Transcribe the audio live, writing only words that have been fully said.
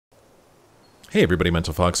Hey everybody,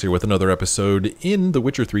 Mental Fox here with another episode in the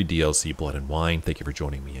Witcher 3 DLC, Blood and Wine. Thank you for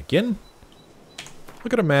joining me again.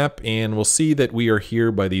 Look at a map and we'll see that we are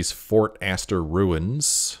here by these Fort Astre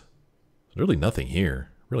Ruins. There's really nothing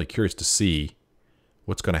here. Really curious to see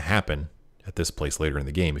what's going to happen at this place later in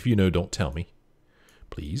the game. If you know, don't tell me,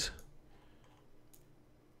 please.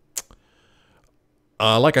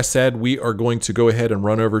 Like I said, we are going to go ahead and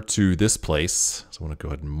run over to this place. So I'm going to go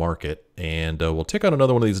ahead and mark it. And we'll take out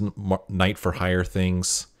another one of these night for hire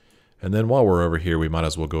things. And then while we're over here, we might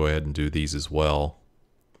as well go ahead and do these as well.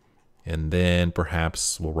 And then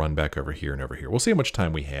perhaps we'll run back over here and over here. We'll see how much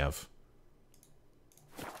time we have.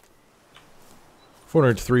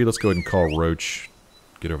 403, let's go ahead and call Roach.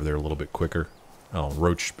 Get over there a little bit quicker. Oh,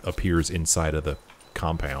 Roach appears inside of the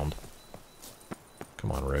compound.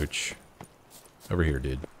 Come on, Roach. Over here,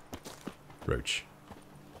 dude. Roach.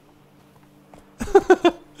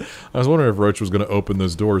 I was wondering if Roach was going to open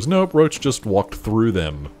those doors. Nope, Roach just walked through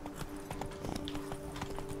them.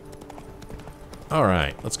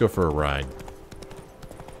 Alright, let's go for a ride.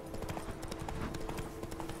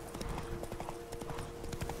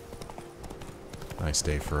 Nice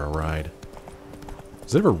day for a ride.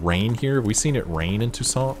 Does it ever rain here? Have we seen it rain in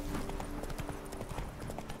Toussaint?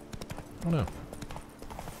 I don't know.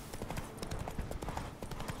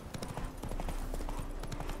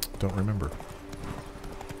 Don't remember.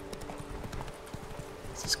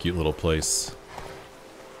 It's this cute little place.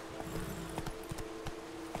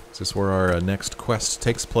 Is this where our next quest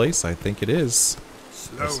takes place? I think it is.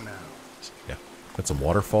 Slow now. Yeah. Got some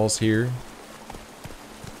waterfalls here.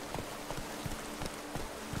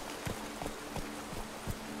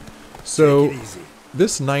 So,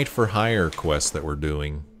 this night for hire quest that we're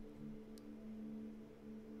doing,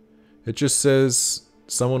 it just says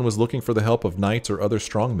someone was looking for the help of knights or other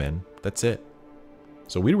strongmen. That's it.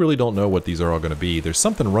 So we really don't know what these are all going to be. There's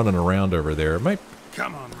something running around over there. It might...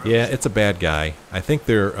 Come on, Rose. Yeah, it's a bad guy. I think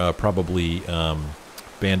they're probably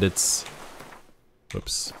bandits.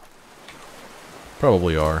 Whoops.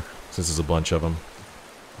 Probably are, since there's a bunch of them.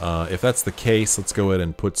 If that's the case, let's go ahead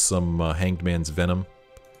and put some Hanged Man's Venom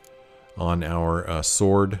on our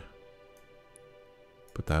sword.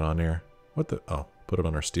 Put that on there. What the... Oh, put it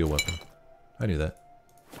on our steel weapon. I knew that.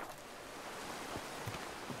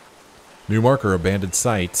 New marker, abandoned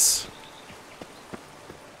sites.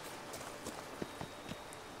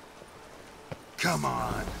 Come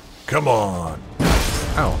on. Come on.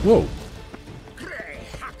 Ow, whoa.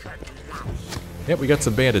 Yep, we got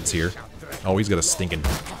some bandits here. Oh, he's got a stinking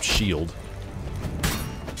shield.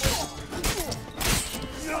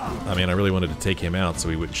 I mean, I really wanted to take him out so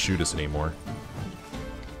he wouldn't shoot us anymore.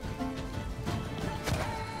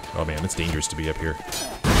 Oh man, it's dangerous to be up here.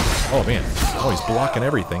 Oh man, oh, he's blocking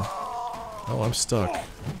everything. Oh, I'm stuck.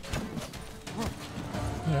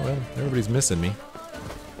 Yeah, well, everybody's missing me.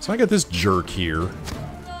 So I got this jerk here.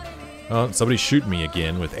 Oh, somebody's shooting me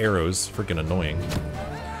again with arrows. Freaking annoying.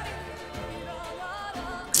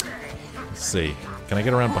 Let's see. Can I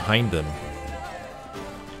get around behind them?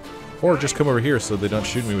 Or just come over here so they don't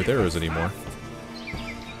shoot me with arrows anymore.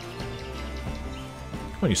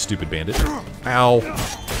 Come on, you stupid bandit. Ow!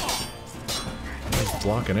 He's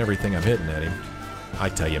blocking everything I'm hitting at him. I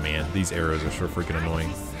tell you, man, these arrows are so freaking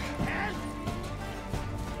annoying.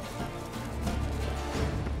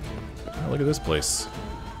 Oh, look at this place.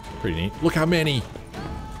 Pretty neat. Look how many!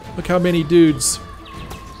 Look how many dudes!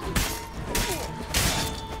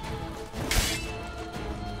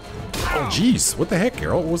 Oh, jeez. What the heck,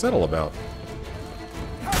 Carol? What was that all about?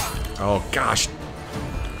 Oh, gosh.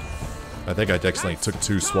 I think I accidentally took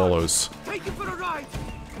 2 swallows. Oh,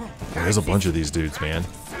 there's a bunch of these dudes, man.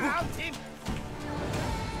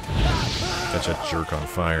 Catch that jerk on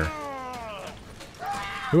fire.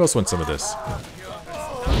 Who else wants some of this?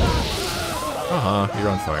 You're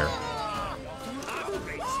on fire.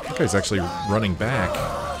 That guy's actually running back.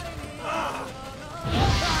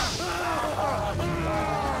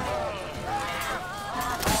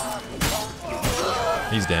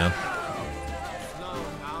 He's down.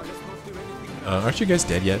 Aren't you guys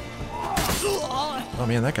dead yet? Oh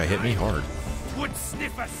man, that guy hit me hard.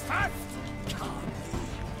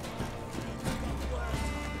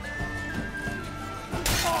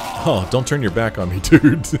 Oh, don't turn your back on me,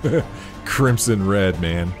 dude. Crimson red,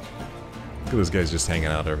 man. Look at those guys just hanging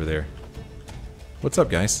out over there. What's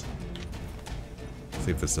up, guys? Let's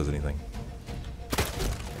see if this does anything.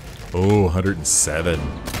 Oh, 107.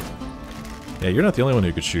 Yeah, you're not the only one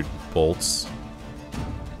who could shoot bolts.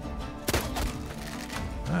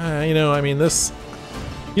 You know, I mean, this...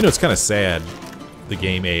 You know, it's kind of sad, the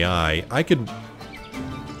game AI. I could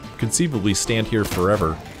conceivably stand here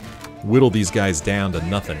forever, whittle these guys down to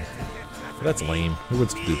nothing. That's lame. Who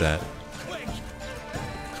wants to do that?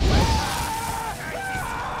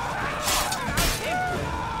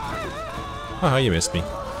 Haha, you missed me.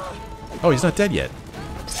 Oh, he's not dead yet.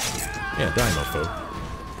 Yeah, die, mofo.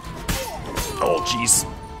 Oh, jeez.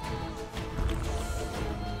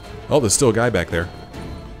 Oh, there's still a guy back there.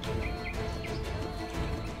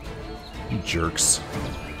 You jerks.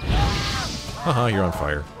 Haha, you're on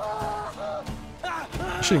fire.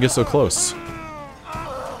 You shouldn't get so close.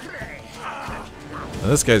 Now,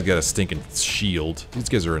 this guy's got a stinking shield. These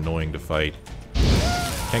guys are annoying to fight.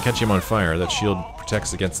 Can't catch him on fire. That shield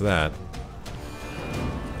protects against that.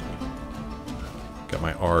 Got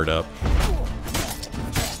my Ard up.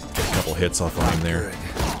 Get a couple hits off on him there.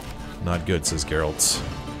 Not good, says Geralt.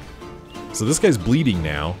 So this guy's bleeding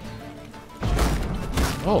now.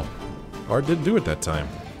 Oh, Ard didn't do it that time.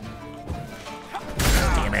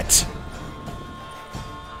 Damn it.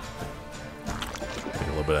 Take a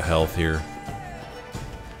little bit of health here.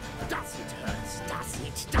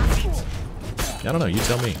 I don't know, you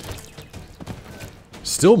tell me.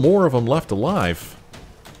 Still more of them left alive.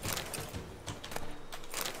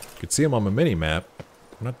 Could see them on my mini-map.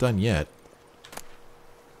 I'm not done yet.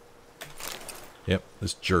 Yep,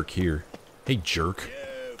 this jerk here. Hey, jerk.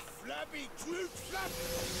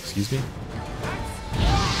 Excuse me?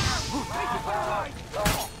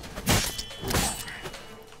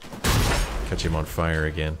 Catch him on fire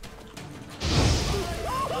again.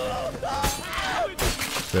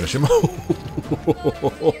 Finish him.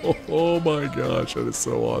 Oh my gosh, that is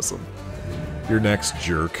so awesome. You're next,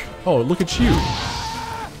 jerk. Oh, look at you.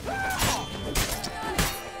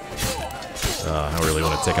 I really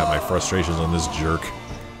want to take out my frustrations on this jerk.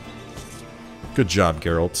 Good job,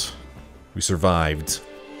 Geralt. We survived.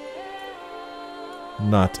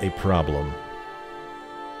 Not a problem.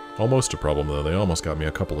 Almost a problem, though. They almost got me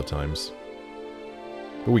a couple of times.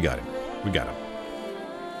 But we got him. We got him.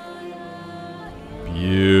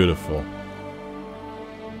 Beautiful.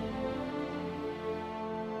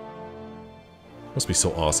 Must be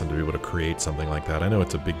so awesome to be able to create something like that. I know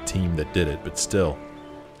it's a big team that did it, but still.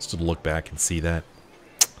 Just to look back and see that.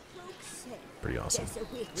 Pretty awesome.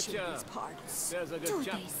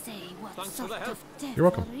 You're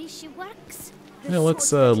welcome. Yeah,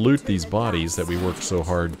 let's loot these bodies that we worked so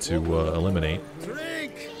hard to eliminate.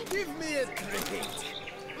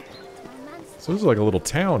 So this is like a little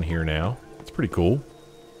town here now. It's pretty cool.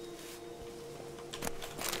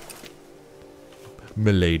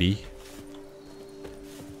 Milady.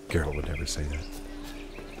 Geralt would never say that.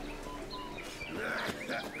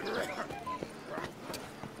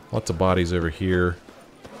 Lots of bodies over here.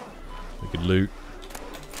 We could loot.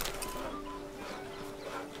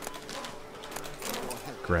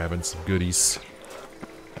 Grabbing some goodies.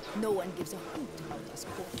 No one gives a hoot about this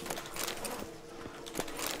poor.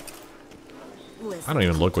 I don't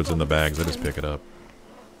even look what's in the bags, I just pick it up.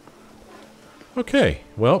 Okay,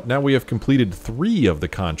 well, now we have completed 3 of the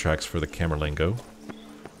contracts for the camerlengo.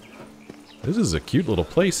 This is a cute little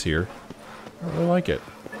place here. I really like it.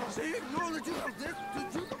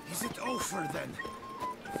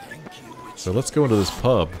 So let's go into this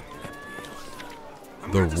pub.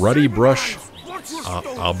 The Ruddy Brush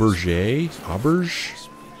Auberge?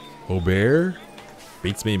 Aubert?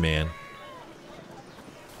 Beats me, man.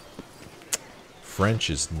 French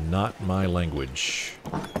is not my language.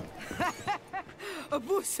 A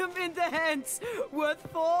bosom in the hands, worth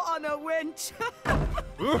 4 on a wench.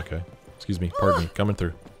 Okay. Excuse me. Pardon me. Coming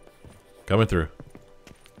through. Coming through.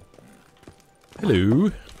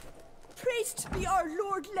 Hello. Praised be our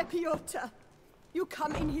Lord Lebioda. You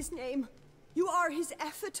come in his name. You are his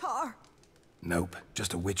avatar. Nope,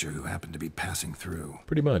 just a witcher who happened to be passing through.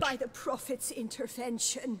 Pretty much. By the prophet's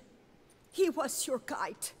intervention. He was your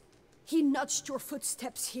guide. He nudged your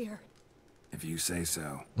footsteps here. If you say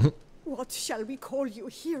so. What shall we call you,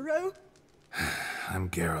 hero? I'm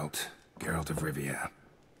Geralt. Geralt of Rivia.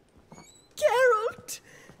 Geralt!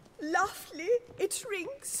 Lovely, it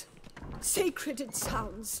rings. Sacred it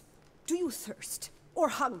sounds. Do you thirst or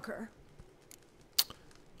hunger?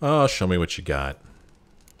 Oh, show me what you got.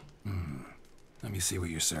 Let me see what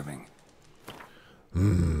you're serving.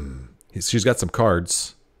 She's got some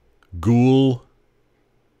cards. Ghoul.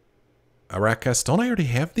 Arrakis. Don't I already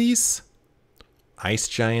have these? Ice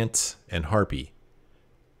Giant and Harpy.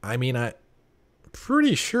 I mean, I'm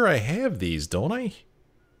pretty sure I have these, don't I?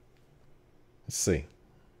 Let's see.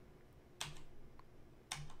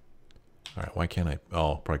 Alright, why can't I?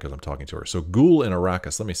 Oh, probably because I'm talking to her. So, Ghoul and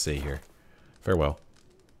Arrakis. Let me see here. Farewell.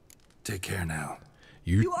 Take care now.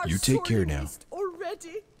 You take care now.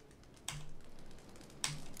 Already.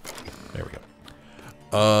 There we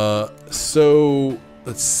go. So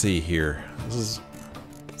let's see here.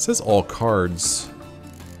 It says all cards.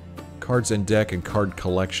 Cards in deck and card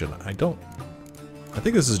collection. I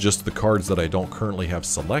think this is just the cards that I don't currently have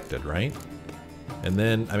selected, right? And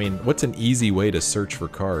then, I mean, what's an easy way to search for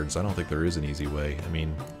cards? I don't think there is an easy way. I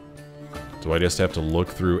mean, do I just have to look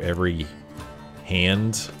through every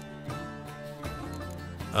hand?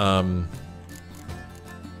 I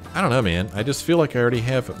don't know, man. I just feel like I already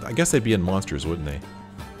have... I guess they'd be in monsters, wouldn't they?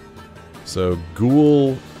 So,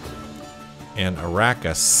 Ghoul and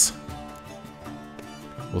Arrakis.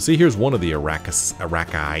 Well, see, here's one of the Arrakises?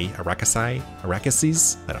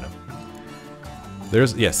 I don't know.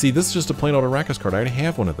 There's... Yeah, see, this is just a plain old Arrakis card. I already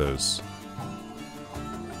have one of those.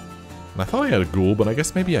 And I thought I had a Ghoul, but I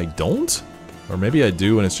guess maybe I don't? Or maybe I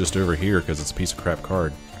do and it's just over here because it's a piece of crap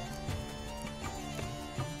card.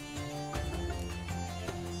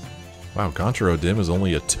 Wow, Contra Dim is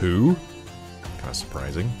only a 2? Kind of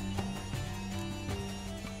surprising.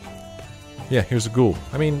 Yeah, here's a Ghoul.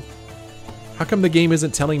 I mean, how come the game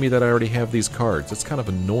isn't telling me that I already have these cards? It's kind of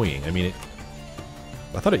annoying. I mean,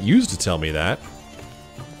 I thought it used to tell me that,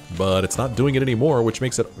 but it's not doing it anymore, which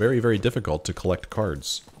makes it very, very difficult to collect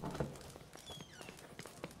cards.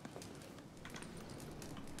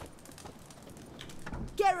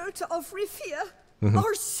 Geralt of Rivia,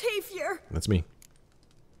 our savior. That's me.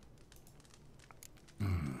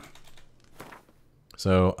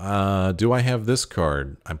 So, do I have this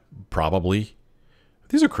card? I'm probably.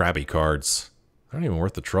 These are crappy cards. They're not even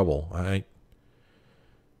worth the trouble. I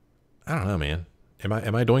don't know, man.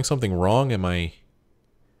 Am I doing something wrong? Am I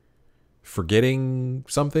forgetting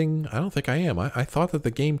something? I don't think I am. I thought that the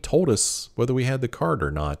game told us whether we had the card or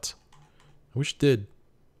not. I wish it did.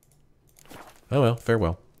 Oh well,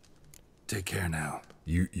 farewell. Take care now.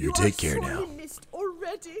 You take care now.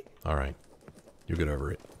 Already. All right. You'll get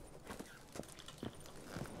over it.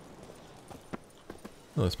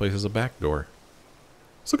 Oh, this place is a back door.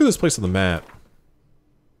 Let's look at this place on the map.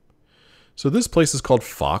 So this place is called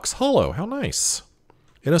Fox Hollow. How nice.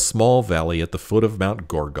 In a small valley at the foot of Mount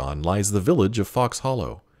Gorgon lies the village of Fox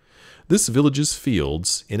Hollow. This village's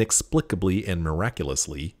fields, inexplicably and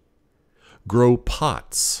miraculously, grow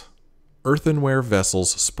pots. Earthenware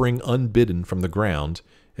vessels spring unbidden from the ground,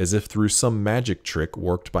 as if through some magic trick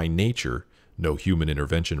worked by nature, no human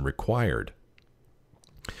intervention required.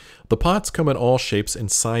 The pots come in all shapes and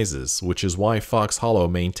sizes, which is why Fox Hollow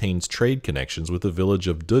maintains trade connections with the village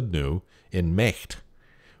of Dudnu in Mecht.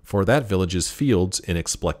 For that village's fields,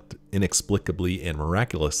 inexplicably and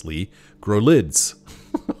miraculously, grow lids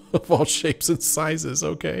of all shapes and sizes.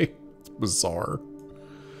 Okay, it's bizarre.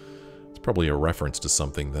 It's probably a reference to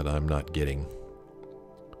something that I'm not getting.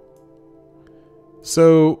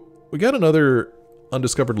 So, we got another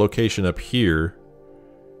undiscovered location up here.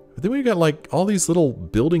 But then we got like all these little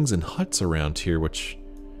buildings and huts around here, which,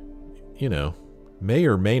 you know, may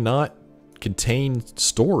or may not contain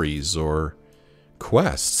stories or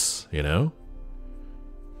quests, you know?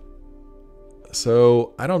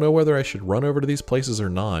 So, I don't know whether I should run over to these places or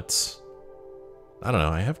not. I don't know,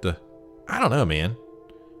 I don't know, man.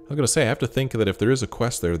 I was going to say, I have to think that if there is a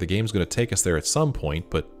quest there, the game's going to take us there at some point,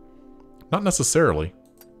 but not necessarily.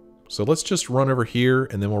 So let's just run over here,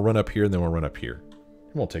 and then we'll run up here, and then we'll run up here.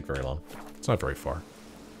 It won't take very long. It's not very far.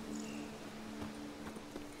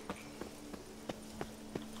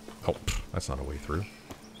 Oh, that's not a way through.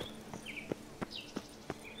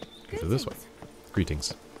 Go through this way.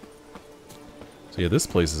 Greetings. So yeah, this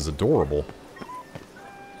place is adorable.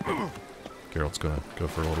 Geralt's gonna go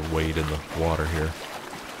for a little wade in the water here.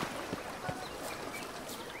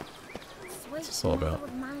 What's this all about?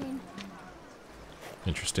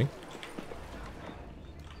 Interesting.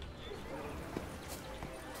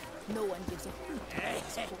 No one gives a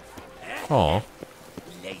Aw.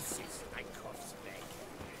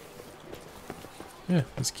 Yeah,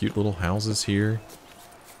 these cute little houses here.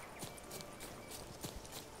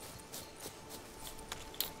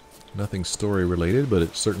 Nothing story related, but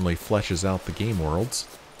it certainly fleshes out the game worlds.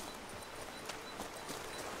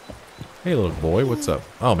 Hey little boy, what's up?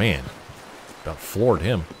 Oh man, about floored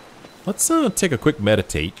him. Let's take a quick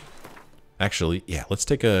meditate. Actually, yeah, let's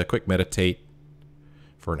take a quick meditate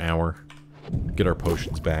for an hour. Get our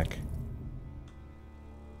potions back.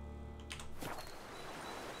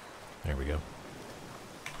 There we go.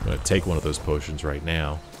 I'm gonna take one of those potions right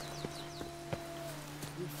now.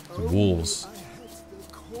 The wolves.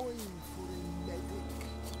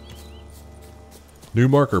 New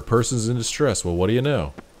marker, persons in distress. Well, what do you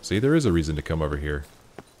know? See, there is a reason to come over here.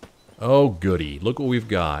 Oh, goody. Look what we've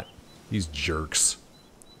got. These jerks.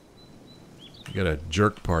 We got a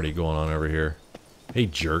jerk party going on over here. Hey,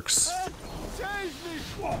 jerks.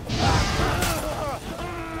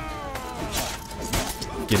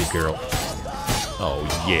 Get it, girl. Oh,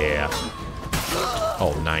 yeah.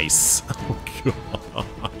 Oh, nice. Oh,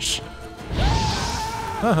 gosh.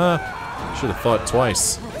 Haha. Should have thought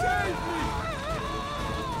twice.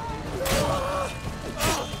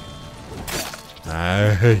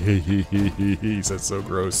 That's so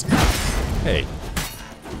gross. Hey.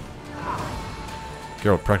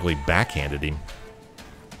 Geralt practically backhanded him.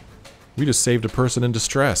 We just saved a person in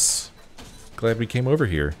distress. Glad we came over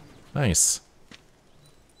here. Nice.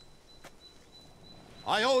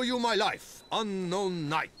 I owe you my life, unknown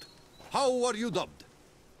knight. How are you dubbed?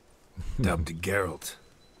 Dubbed Geralt.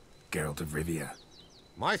 Geralt of Rivia.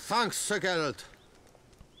 My thanks, Sir Geralt.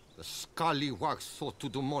 The scallywags sought to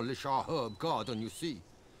demolish our herb garden, you see.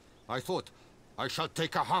 I thought, I shall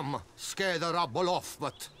take a hammer, scare the rabble off,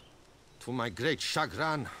 but to my great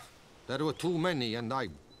chagrin, there were too many and I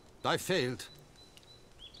failed.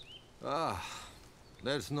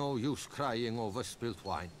 There's no use crying over spilt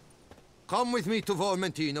wine. Come with me to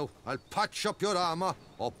Vermentino. I'll patch up your armor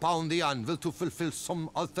or pound the anvil to fulfill some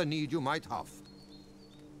other need you might have.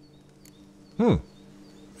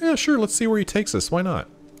 Yeah, sure, let's see where he takes us. Why not?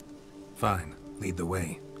 Fine. Lead the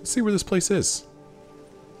way. Let's see where this place is.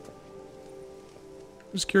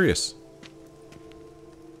 I'm just curious.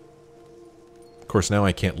 Of course, now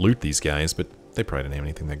I can't loot these guys, but they probably didn't have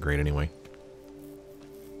anything that great anyway.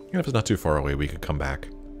 Even if it's not too far away, we could come back.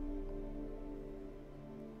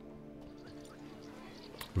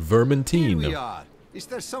 Vermentino. Here we are. Is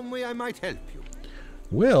there some way I might help you?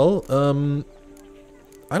 Well,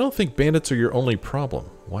 I don't think bandits are your only problem.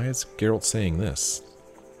 Why is Geralt saying this?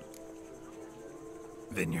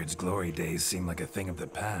 Vineyard's glory days seem like a thing of the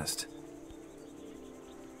past.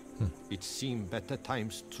 It seemed better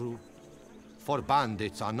times true. For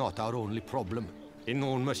bandits are not our only problem.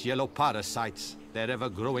 Enormous yellow parasites, their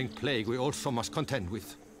ever-growing plague we also must contend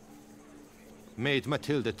with. Maid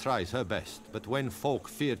Matilda tries her best, but when folk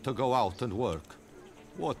fear to go out and work,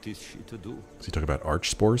 what is she to do? Is he talking about arch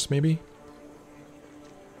spores, maybe?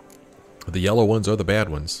 The yellow ones are the bad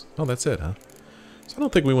ones. Oh, that's it, huh? So I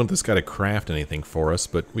don't think we want this guy to craft anything for us,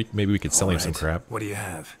 but maybe we could sell him some crap. What do you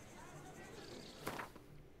have?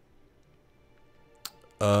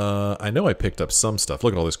 I know I picked up some stuff.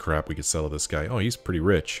 Look at all this crap we could sell to this guy. Oh, he's pretty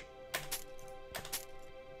rich.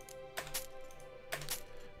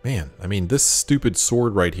 Man, I mean, this stupid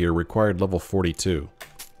sword right here required level 42.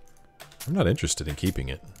 I'm not interested in keeping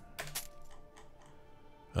it.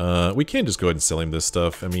 We can just go ahead and sell him this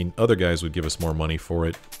stuff. I mean, other guys would give us more money for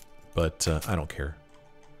it, but I don't care.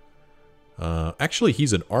 Actually,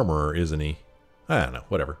 he's an armorer, isn't he? I don't know,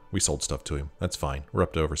 whatever. We sold stuff to him. That's fine. We're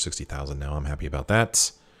up to over 60,000 now. I'm happy about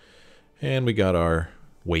that. And we got our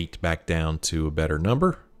weight back down to a better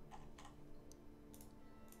number.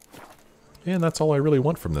 And that's all I really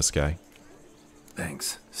want from this guy.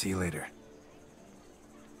 Thanks. See you later.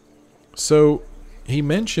 So, he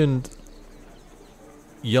mentioned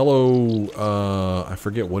yellow, I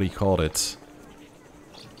forget what he called it.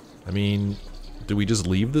 I mean, do we just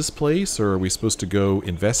leave this place, or are we supposed to go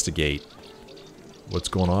investigate what's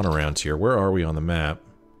going on around here? Where are we on the map?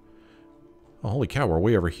 Oh, holy cow, we're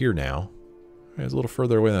way over here now. It's a little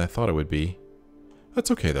further away than I thought it would be. That's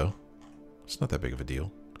okay, though. It's not that big of a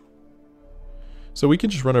deal. So we can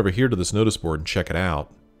just run over here to this notice board and check it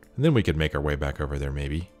out. And then we could make our way back over there,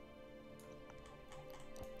 maybe.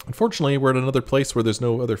 Unfortunately, we're at another place where there's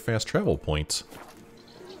no other fast travel points.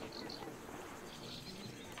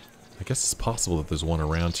 I guess it's possible that there's one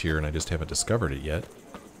around here and I just haven't discovered it yet.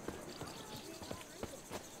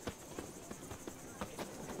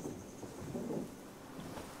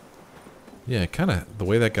 Yeah, kind of the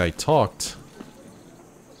way that guy talked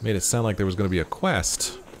made it sound like there was going to be a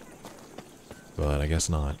quest. But I guess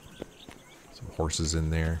not. Some horses in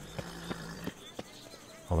there.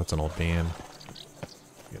 Oh, that's an old man.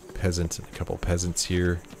 We got peasants, a couple of peasants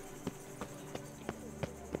here.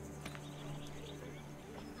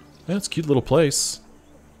 Yeah, it's a cute little place.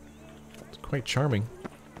 It's quite charming.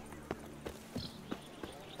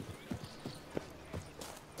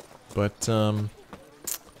 But, not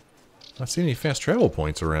seeing any fast travel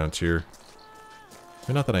points around here. I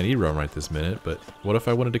mean, not that I need one right this minute, but what if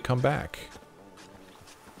I wanted to come back?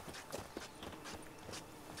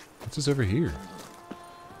 What's this over here?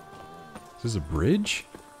 Is this a bridge?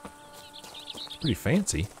 It's pretty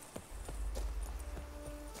fancy.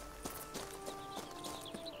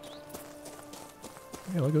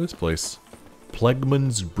 Yeah, look at this place.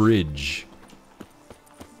 Plegman's Bridge.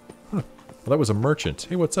 Huh. Well, that was a merchant.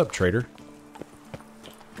 Hey, what's up, trader?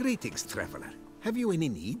 Greetings, traveler. Have you any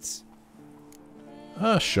needs?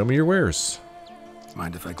 Show me your wares.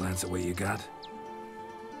 Mind if I glance at what you got?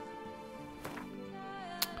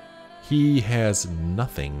 He has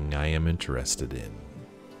nothing I am interested in.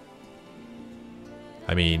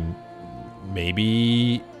 I mean,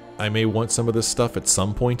 maybe I may want some of this stuff at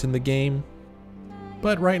some point in the game,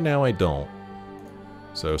 but right now I don't.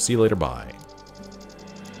 So see you later, bye.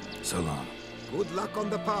 So long. Good luck on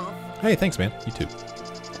the path. Hey, thanks man, you too.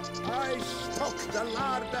 I stock the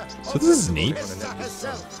larder. So this is neat.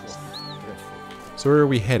 So where are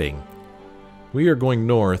we heading? We are going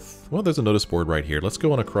north. Well, there's a notice board right here. Let's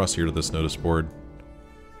go on across here to this notice board.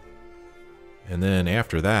 And then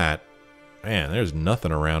after that, man, there's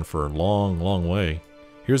nothing around for a long, long way.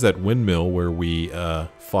 Here's that windmill where we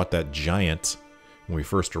fought that giant when we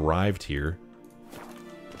first arrived here.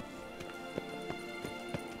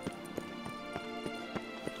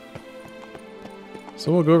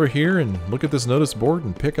 So we'll go over here and look at this notice board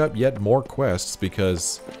and pick up yet more quests,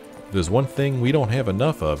 because if there's one thing we don't have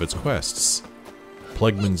enough of, it's quests.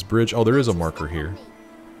 Plegman's Bridge. Oh, there is a marker here.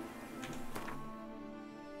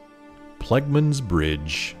 Plegman's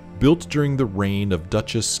Bridge. Built during the reign of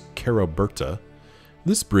Duchess Caraberta,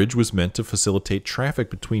 this bridge was meant to facilitate traffic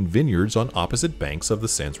between vineyards on opposite banks of the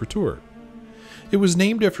Sans Retour. It was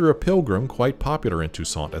named after a pilgrim quite popular in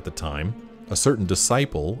Toussaint at the time, a certain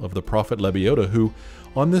disciple of the prophet Lebioda who,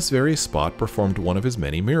 on this very spot, performed one of his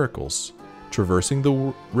many miracles, traversing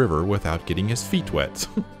the river without getting his feet wet.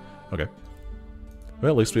 Okay.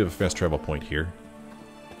 Well, at least we have a fast travel point here.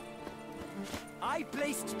 I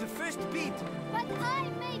placed the first bid. But I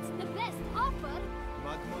made the best offer.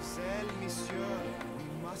 Mademoiselle, monsieur,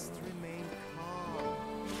 we must remain calm.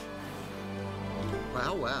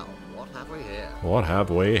 Well, well, what have we here? What have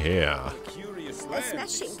we here? A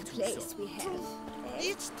smashing place we have.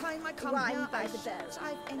 Each time I come Wine here, by the bells.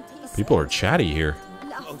 People are chatty here.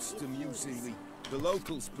 most amusingly, the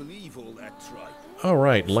locals believe all that tripe.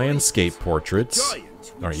 Alright, landscape portraits.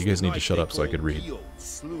 Alright, you guys need to shut up so I could read.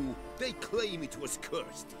 They claim it was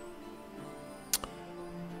cursed.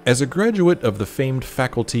 As a graduate of the famed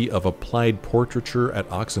Faculty of Applied Portraiture at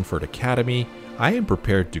Oxenford Academy, I am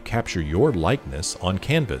prepared to capture your likeness on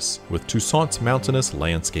canvas with Toussaint's mountainous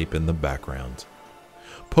landscape in the background.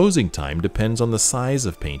 Posing time depends on the size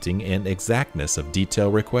of painting and exactness of detail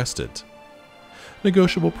requested.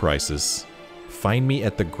 Negotiable prices. Find me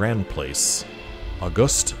at the Grand Place.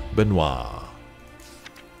 Auguste Benoit.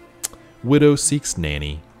 Widow seeks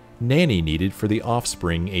nanny. Nanny needed for the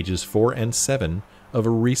offspring ages 4 and 7 of a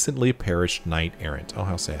recently perished knight-errant. Oh,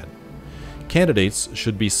 how sad. Candidates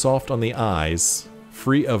should be soft on the eyes,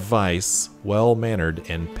 free of vice, well-mannered,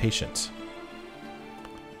 and patient.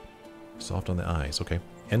 Soft on the eyes, okay.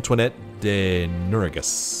 Antoinette de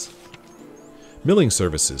Nurigas. Milling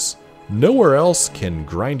services. Nowhere else can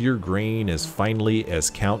grind your grain as finely as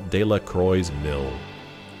Count de la Croix's mill.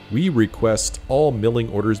 We request all milling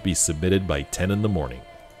orders be submitted by 10 in the morning.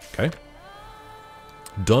 Okay.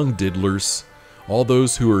 Dung diddlers. All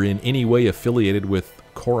those who are in any way affiliated with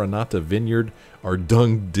Coronata Vineyard are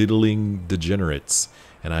dung diddling degenerates.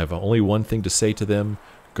 And I have only one thing to say to them.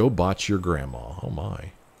 Go botch your grandma. Oh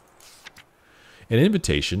my. An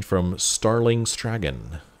invitation from Starling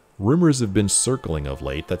Stragon. Rumors have been circling of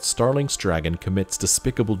late that Starling Stragon commits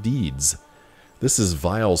despicable deeds. This is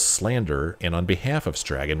vile slander, and on behalf of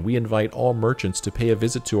Stragon, we invite all merchants to pay a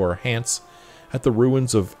visit to our hants at the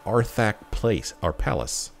ruins of Arthak Place, our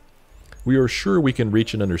palace. We are sure we can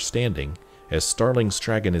reach an understanding, as Starling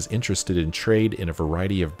Stragon is interested in trade in a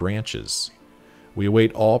variety of branches. We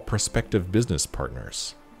await all prospective business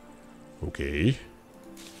partners. Okay.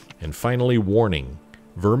 And finally, warning.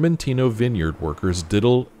 Vermentino vineyard workers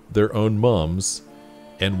diddle their own mums,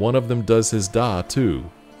 and one of them does his da,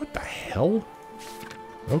 too. What the hell?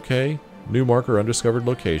 Okay. New marker, undiscovered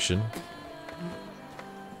location.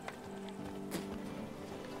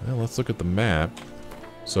 Well, let's look at the map.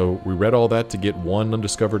 So, we read all that to get one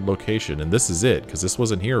undiscovered location, and this is it, because this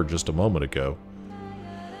wasn't here just a moment ago.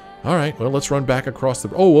 Alright, well, let's run back across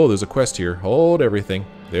the... Oh, whoa, there's a quest here. Hold everything.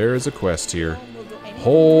 There's a quest here.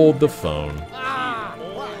 Hold the phone.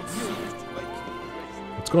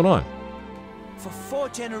 What's going on? For 4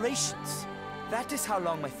 generations. That is how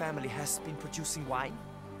long my family has been producing wine.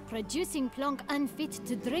 Producing plonk unfit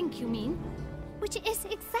to drink, you mean? Which is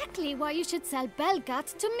exactly why you should sell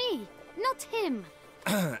Belgaard to me, not him.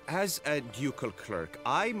 As a ducal clerk,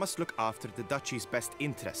 I must look after the duchy's best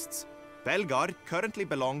interests. Belgaard currently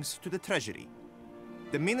belongs to the treasury.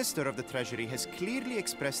 The minister of the treasury has clearly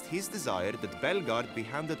expressed his desire that Belgaard be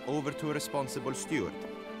handed over to a responsible steward.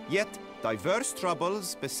 Yet, diverse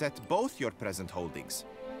troubles beset both your present holdings.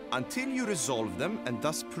 Until you resolve them and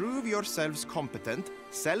thus prove yourselves competent,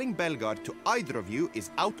 selling Belgaard to either of you is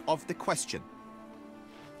out of the question.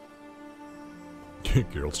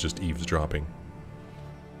 Geralt's just eavesdropping.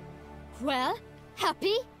 Well,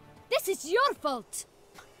 happy? This is your fault!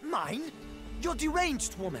 Mine? You're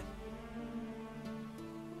deranged, woman!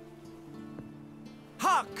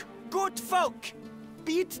 Hark, good folk!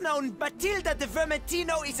 Be it known, Batilda de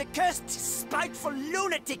Vermentino is a cursed, spiteful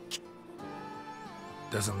lunatic!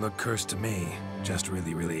 Doesn't look cursed to me. Just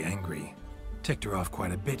really, really angry. Ticked her off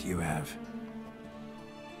quite a bit, you have.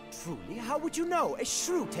 Truly, how would you know? A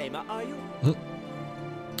shrew tamer, are you?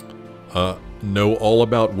 Know all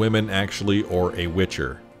about women, actually, or a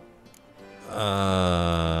witcher?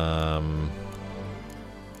 I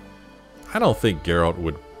don't think Geralt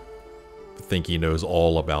would think he knows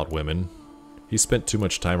all about women. He spent too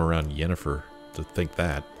much time around Yennefer to think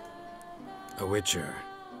that. A witcher,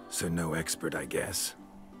 so no expert, I guess.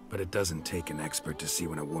 But it doesn't take an expert to see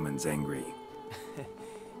when a woman's angry.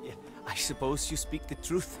 Yeah, I suppose you speak the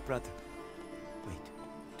truth, brother. Wait,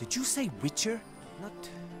 did you say witcher? Not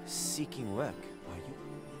seeking work, are you?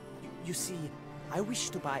 You see, I wish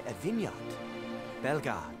to buy a vineyard.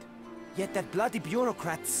 Belgaard. Yet that bloody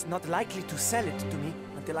bureaucrat's not likely to sell it to me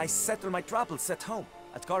until I settle my troubles at home,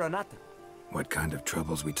 at Coronata. What kind of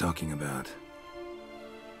troubles we talking about?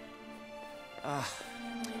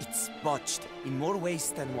 It's botched in more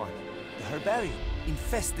ways than one. The herbarium,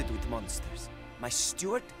 infested with monsters. My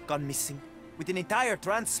steward, gone missing, with an entire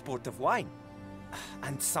transport of wine.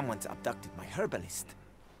 And someone's abducted my herbalist.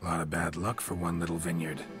 A lot of bad luck for one little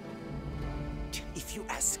vineyard. If you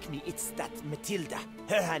ask me, it's that Matilda,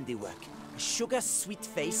 her handiwork. A sugar-sweet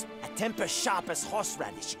face, a temper sharp as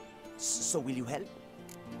horseradish. So will you help?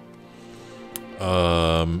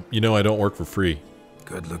 You know I don't work for free.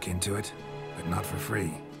 Could look into it, but not for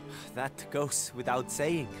free. That goes without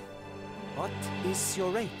saying. What is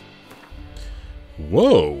your rate?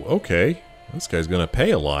 Whoa, okay. This guy's gonna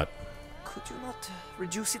pay a lot. Could you not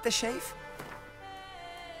reduce it a shave?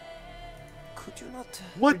 Could you not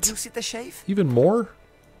reduce it a shave? Even more?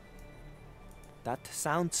 That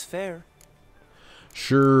sounds fair.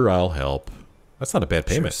 Sure, I'll help. That's not a bad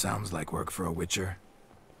payment. Sure sounds like work for a witcher.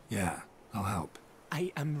 Yeah, I'll help.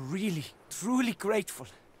 I am really, truly grateful.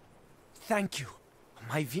 Thank you.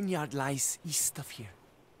 My vineyard lies east of here.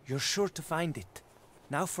 You're sure to find it.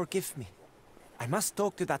 Now forgive me. I must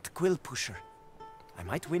talk to that quill pusher. I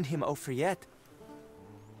might win him over yet.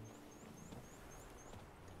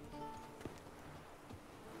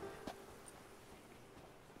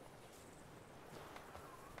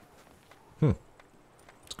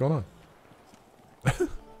 What's going on?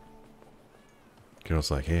 Girl's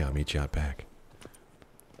like, hey, I'll meet you out back.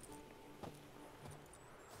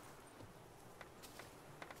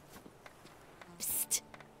 Psst.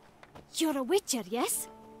 You're a witcher, yes?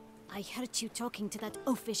 I heard you talking to that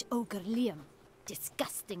oafish ogre Liam.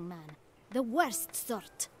 Disgusting man. The worst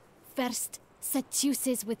sort. First,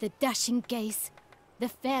 seduces with a dashing gaze, the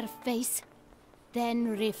fair face, then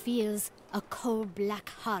reveals a coal-black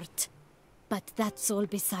heart. But that's all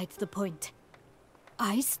beside the point.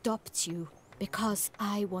 I stopped you because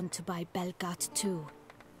I want to buy Belgaard too.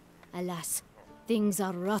 Alas, things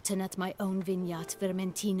are rotten at my own vineyard,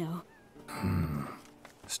 Vermentino.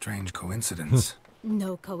 Strange coincidence.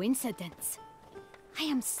 No coincidence. I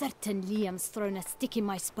am certain Liam's thrown a stick in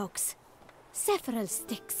my spokes. Several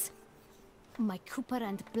sticks. My cooper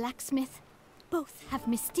and blacksmith both have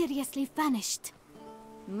mysteriously vanished.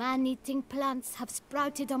 Man-eating plants have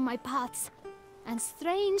sprouted on my paths, and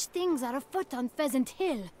strange things are afoot on Pheasant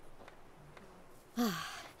Hill.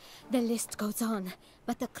 The list goes on,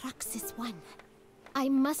 but the crux is one. I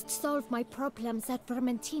must solve my problems at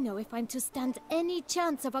Vermentino if I'm to stand any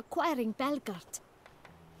chance of acquiring Belgaard.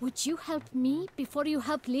 Would you help me before you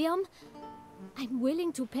help Liam? I'm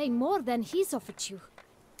willing to pay more than he's offered you.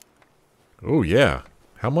 Oh, yeah.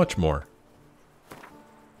 How much more?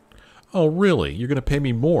 Oh, really? You're going to pay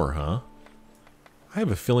me more, huh? I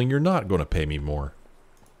have a feeling you're not going to pay me more.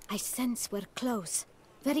 I sense we're close.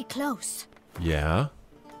 Very close. Yeah?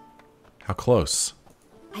 How close?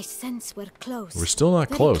 I sense we're close. We're still not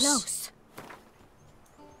Very close. Close.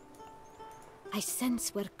 I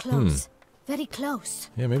sense we're close. Very close.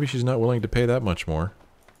 Yeah, maybe she's not willing to pay that much more.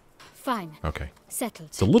 Fine. Okay. Settled.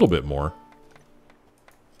 It's a little bit more.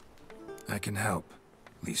 I can help.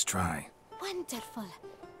 At least try. Wonderful.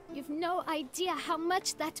 You've no idea how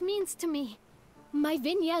much that means to me. My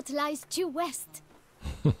vineyard lies due west.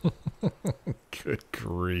 Good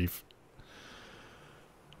grief.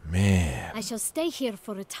 Man. I shall stay here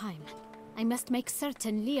for a time. I must make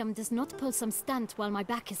certain Liam does not pull some stunt while my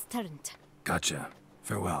back is turned. Gotcha.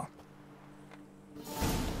 Farewell.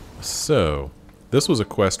 So, this was a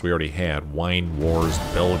quest we already had. Wine Wars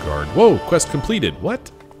Belgaard. Whoa, quest completed.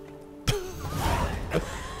 What?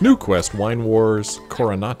 New quest, Wine Wars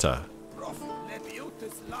Coronata.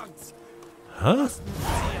 Huh?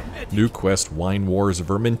 New quest, Wine Wars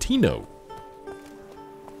Vermentino.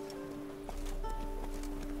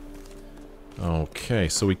 Okay,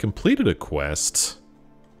 so we completed a quest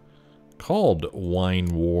called Wine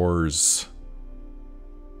Wars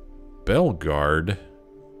Belgaard.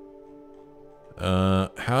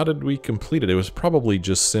 How did we complete it? It was probably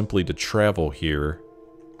just simply to travel here.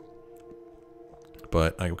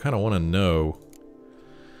 But I kind of want to know.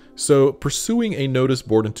 So, pursuing a notice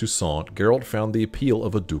board in Toussaint, Geralt found the appeal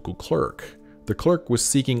of a ducal clerk. The clerk was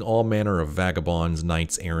seeking all manner of vagabonds,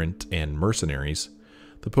 knights errant, and mercenaries.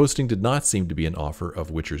 The posting did not seem to be an offer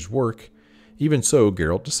of Witcher's work. Even so,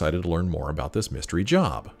 Geralt decided to learn more about this mystery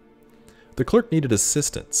job. The clerk needed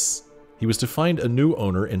assistance. He was to find a new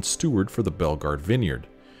owner and steward for the Belgaard Vineyard,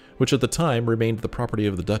 which at the time remained the property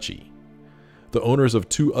of the duchy. The owners of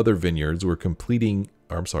 2 other vineyards were competing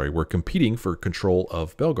for control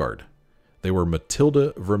of Belgaard. They were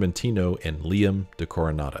Matilda Vermentino and Liam de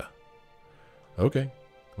Coronata. Okay,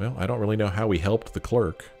 well, I don't really know how we helped the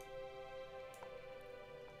clerk.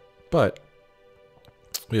 But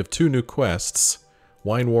we have 2 new quests.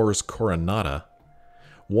 Wine Wars Coronata.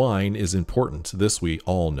 Wine is important, this we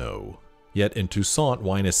all know. Yet in Toussaint,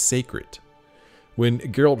 wine is sacred. When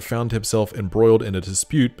Geralt found himself embroiled in a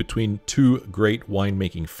dispute between 2 great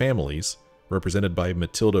winemaking families, represented by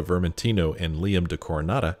Matilda Vermentino and Liam de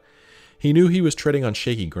Coronata, he knew he was treading on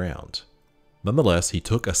shaky ground. Nonetheless, he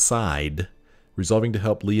took a side, resolving to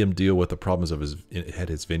help Liam deal with the problems of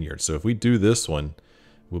his vineyard. So if we do this one,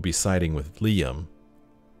 we'll be siding with Liam.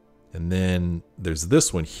 And then there's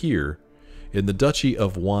this one here. In the Duchy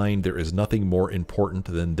of Wine, there is nothing more important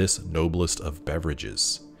than this noblest of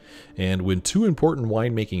beverages. And when 2 important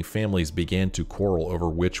winemaking families began to quarrel over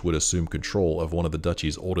which would assume control of one of the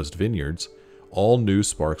duchy's oldest vineyards, all new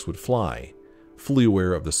sparks would fly. Fully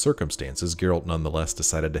aware of the circumstances, Geralt nonetheless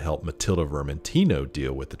decided to help Matilda Vermentino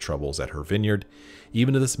deal with the troubles at her vineyard,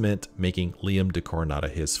 even if this meant making Liam de Coronata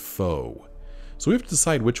his foe. So we have to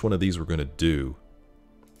decide which one of these we're going to do.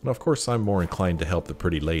 And of course, I'm more inclined to help the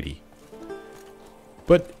pretty lady.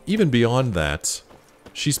 But even beyond that,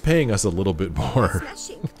 she's paying us a little bit more.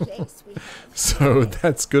 So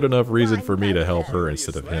that's good enough reason for me to help her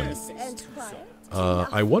instead of him.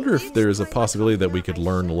 I wonder if there's a possibility that we could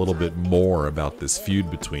learn a little bit more about this feud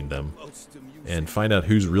between them and find out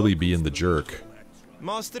who's really being the jerk.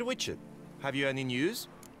 Master Witcher, have you any news?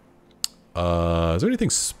 Is there anything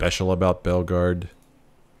special about Belgaard?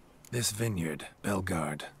 This vineyard,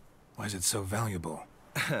 Belgaard, why is it so valuable?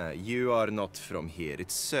 You are not from here,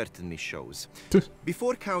 it certainly shows.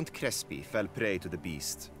 Before Count Crespi fell prey to the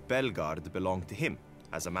beast, Belgaard belonged to him.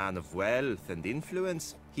 As a man of wealth and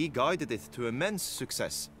influence, he guided it to immense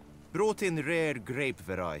success. Brought in rare grape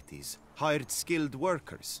varieties, hired skilled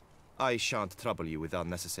workers. I shan't trouble you with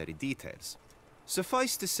unnecessary details.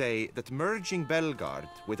 Suffice to say that merging Belgaard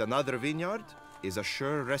with another vineyard is a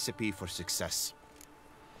sure recipe for success.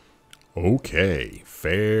 Okay,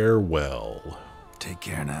 farewell. Take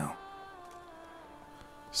care now.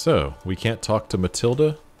 So, we can't talk to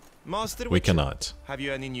Matilda? Master We Witcher, cannot. have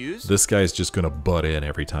you any news? This guy's just going to butt in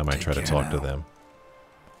every time I try to talk to them.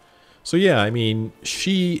 So yeah, I mean,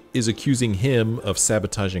 she is accusing him of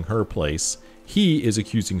sabotaging her place. He is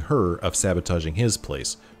accusing her of sabotaging his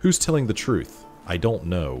place. Who's telling the truth? I don't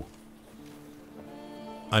know.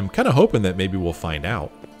 I'm kind of hoping that maybe we'll find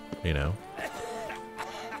out, you know.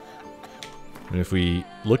 And if we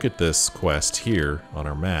look at this quest here on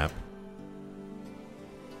our map,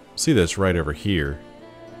 see this right over here.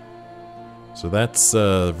 So that's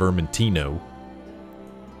Vermentino.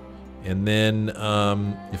 And then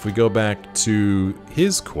if we go back to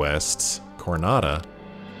his quest, Coronata,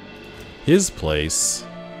 his place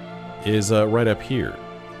is right up here.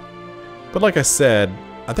 But like I said,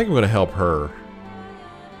 I think I'm going to help her.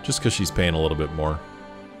 Just because she's paying a little bit more.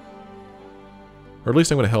 Or at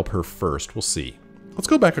least I'm going to help her first. We'll see. Let's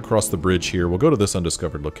go back across the bridge here. We'll go to this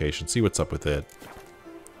undiscovered location, see what's up with it.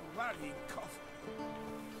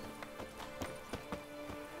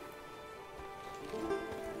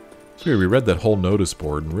 So we read that whole notice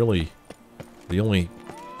board, and really the only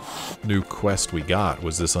new quest we got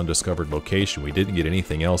was this undiscovered location. We didn't get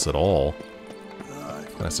anything else at all.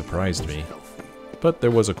 Kind of surprised me. But there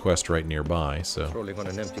was a quest right nearby, so... Rolling on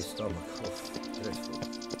an empty stomach.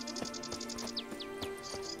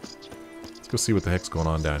 Let's go see what the heck's going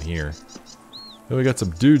on down here. Then we got some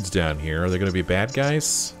dudes down here. Are they going to be bad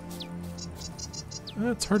guys?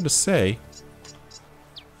 It's hard to say.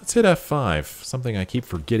 Let's hit F5. Something I keep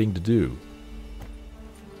forgetting to do.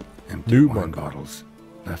 Empty New wine marker. bottles.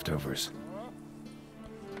 Leftovers.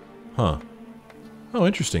 Huh. Oh,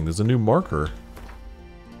 interesting. There's a new marker.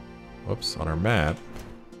 Whoops, on our map.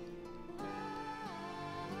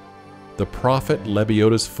 The Prophet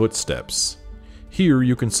Lebioda's Footsteps. Here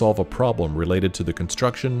you can solve a problem related to the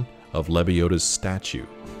construction of Lebioda's statue.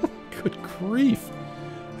 Good grief.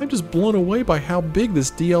 I'm just blown away by how big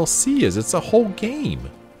this DLC is. It's a whole game.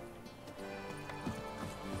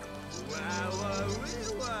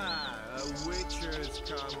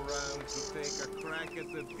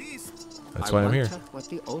 That's why I'm here. What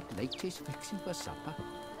the old lady's fixing for supper.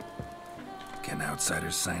 Can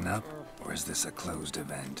outsiders sign up, or is this a closed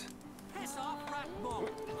event?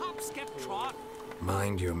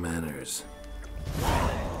 Mind your manners.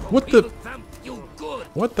 What the?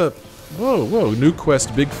 What the? Whoa, whoa. New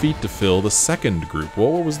quest, big feat to fill. The second group.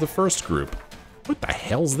 Well, what was the first group? What the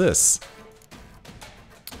hell's this?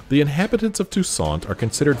 The inhabitants of Toussaint are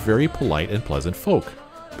considered very polite and pleasant folk,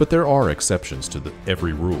 but there are exceptions to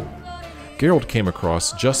every rule. Geralt came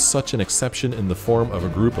across just such an exception in the form of a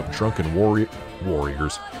group of drunken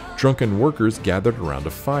drunken workers gathered around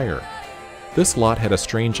a fire. This lot had a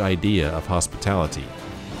strange idea of hospitality.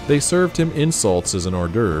 They served him insults as an hors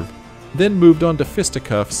d'oeuvre, then moved on to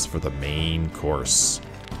fisticuffs for the main course.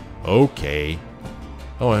 Okay.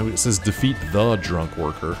 Oh, it says defeat the drunk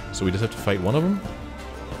worker, so we just have to fight one of them?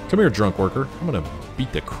 Come here, drunk worker. I'm gonna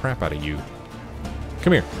beat the crap out of you.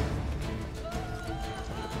 Come here.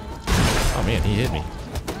 Oh man, he hit me.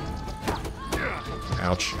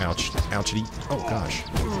 Ouch, ouch, ouchity. Oh gosh.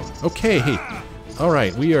 Okay, hey.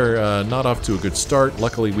 Alright, we are not off to a good start.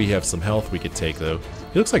 Luckily we have some health we could take though.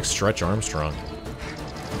 He looks like Stretch Armstrong.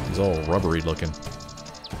 He's all rubbery looking.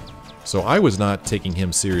 So I was not taking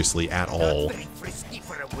him seriously at all.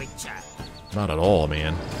 Not at all,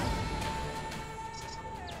 man.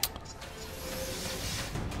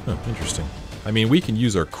 Huh, interesting. I mean, we can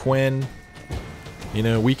use our Quen. You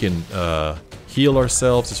know, we can heal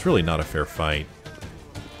ourselves. It's really not a fair fight.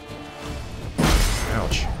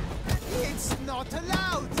 Ouch. It's not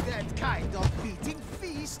allowed. That kind of beating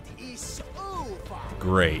feast is over.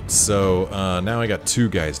 Great. So now I got two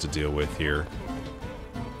guys to deal with here.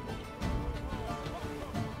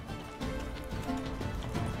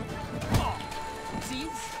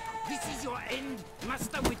 This is your end,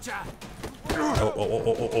 Master Witcher.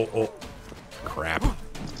 Oh. Crap. A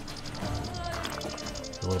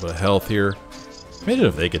little bit of health here. Imagine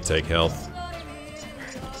if they could take health.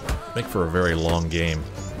 Make for a very long game.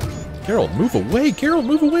 Geralt, move away! Geralt,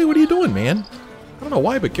 move away! What are you doing, man? I don't know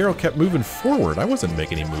why, but Geralt kept moving forward. I wasn't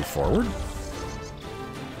making him move forward.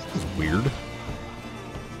 It was weird.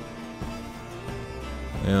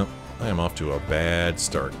 Yeah, I am off to a bad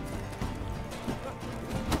start.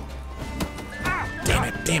 Damn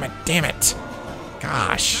it, damn it, damn it!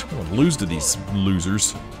 Gosh, I'm gonna lose to these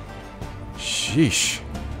losers. Sheesh.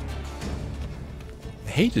 I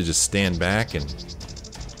hate to just stand back and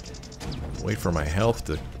wait for my health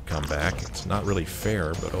to come back. It's not really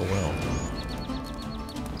fair, but oh well.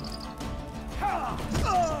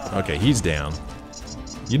 Okay, he's down.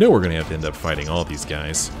 You know we're gonna have to end up fighting all these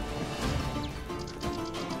guys.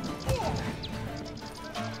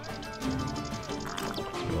 A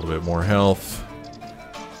little bit more health.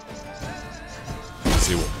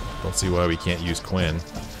 Don't see why we can't use Quen.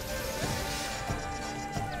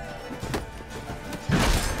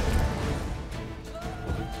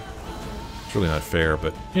 It's really not fair,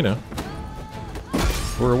 but, you know.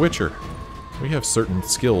 We're a Witcher. We have certain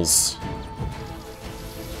skills.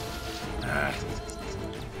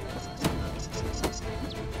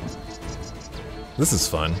 This is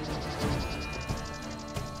fun.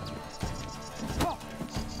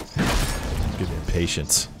 Get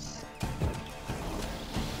impatient.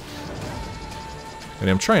 And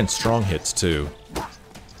I'm trying strong hits, too. I'm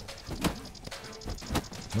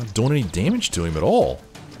not doing any damage to him at all.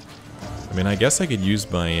 I mean, I guess I could use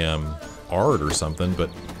my art or something, but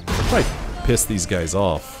I'll probably piss these guys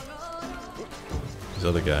off. These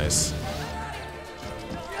other guys.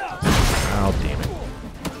 Oh, damn it.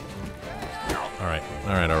 Alright.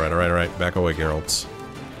 Back away, Geralt.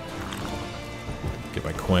 Get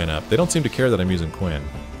my Quen up. They don't seem to care that I'm using Quen.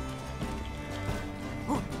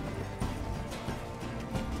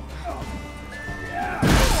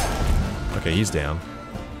 Okay, he's down.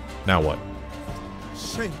 Now what?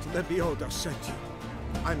 Saint Lebioda sent you.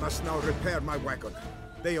 I must now repair my wagon.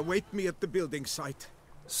 They await me at the building site.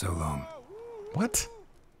 So long. What?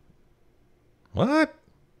 What?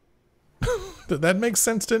 Did that make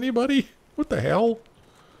sense to anybody? What the hell?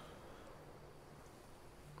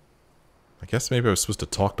 I guess maybe I was supposed to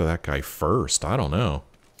talk to that guy first. I don't know.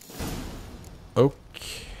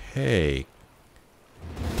 Okay.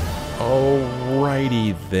 Alrighty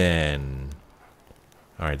Alrighty then.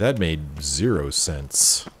 Alright, that made 0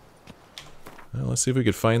 sense. Well, let's see if we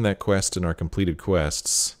could find that quest in our completed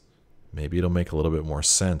quests. Maybe it'll make a little bit more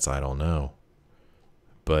sense, I don't know.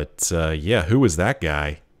 But, yeah, who was that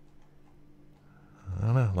guy? I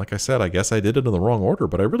don't know. Like I said, I guess I did it in the wrong order,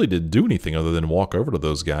 but I really didn't do anything other than walk over to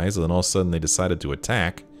those guys, and then all of a sudden they decided to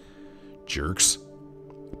attack. Jerks.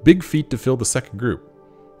 Big feat to fill the second group.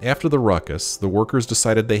 After the ruckus, the workers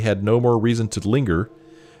decided they had no more reason to linger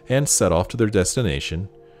and set off to their destination,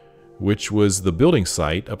 which was the building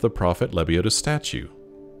site of the prophet Lebioda's statue.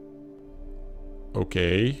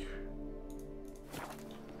 Okay.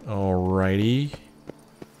 Alrighty.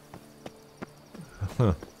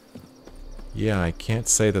 Huh. Yeah, I can't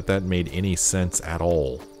say that that made any sense at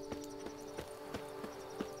all.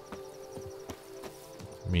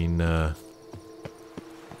 I mean,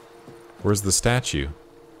 where's the statue?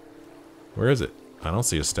 Where is it? I don't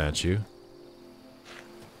see a statue.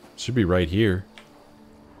 Should be right here.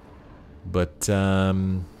 But, I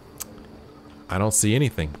don't see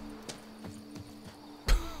anything.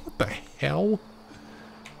 What the hell?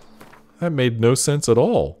 That made no sense at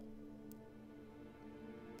all.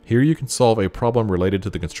 Here you can solve a problem related to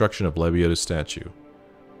the construction of Lebioda's statue.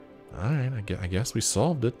 Alright, I guess we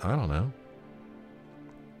solved it. I don't know.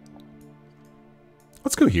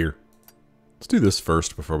 Let's go here. Let's do this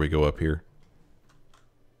first before we go up here.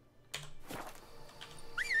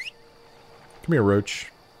 Come here,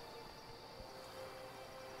 Roach.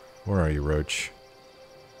 Where are you, Roach?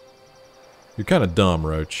 You're kind of dumb,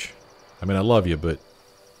 Roach. I mean, I love you, but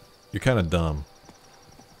you're kind of dumb.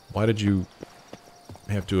 Why did you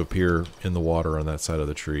have to appear in the water on that side of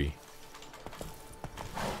the tree?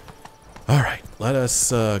 Alright, let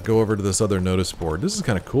us go over to this other notice board. This is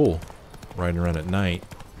kind of cool, riding around at night.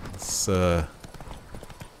 It's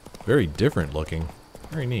very different looking.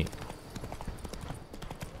 Very neat.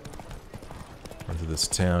 Into this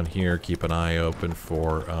town here, keep an eye open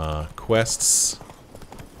for quests.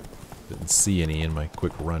 Didn't see any in my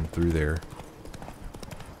quick run through there.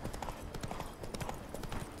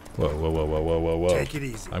 Whoa, whoa, whoa, whoa, whoa, whoa, whoa. Take it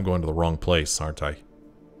easy. I'm going to the wrong place, aren't I?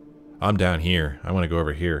 I'm down here. I want to go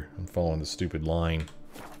over here. I'm following the stupid line.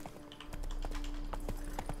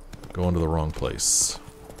 Going to the wrong place.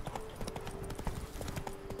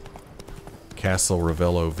 Castel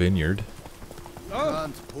Ravello Vineyard.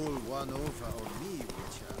 Can't pull one over on me,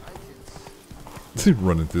 Witcher.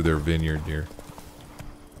 Running through their vineyard here.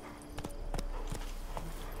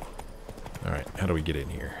 Alright, how do we get in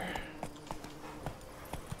here?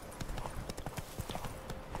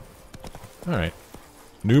 Alright.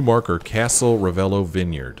 New marker, Castel Ravello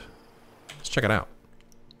Vineyard. Let's check it out.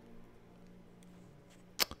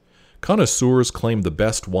 Connoisseurs claim the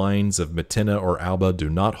best wines of Metena or Alba do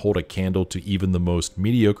not hold a candle to even the most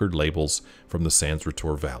mediocre labels from the Sans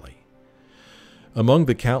Retour Valley. Among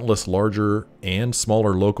the countless larger and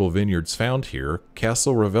smaller local vineyards found here,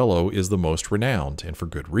 Castel Ravello is the most renowned, and for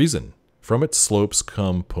good reason. From its slopes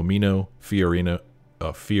come Pomino, Fiorano,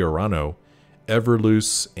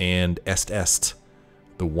 Everluce, and Est,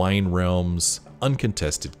 the wine realm's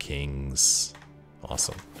uncontested kings.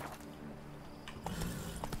 Awesome.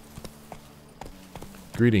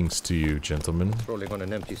 Greetings to you, gentlemen. Rolling on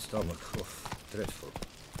an empty stomach. Oof, dreadful.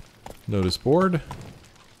 Notice board.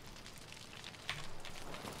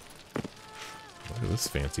 Look at this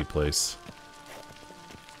fancy place.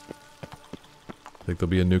 Think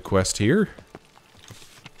there'll be a new quest here?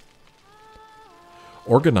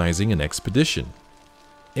 Organizing an expedition.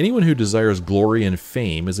 Anyone who desires glory and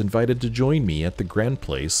fame is invited to join me at the Grand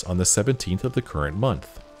Place on the 17th of the current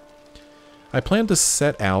month. I plan to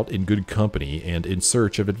set out in good company and in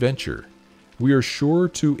search of adventure. We are sure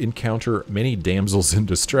to encounter many damsels in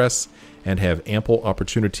distress and have ample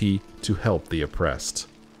opportunity to help the oppressed.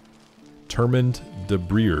 Termund de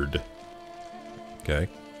Briard. Okay.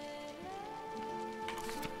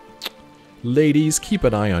 Ladies, keep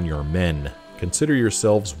an eye on your men. Consider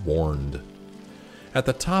yourselves warned. At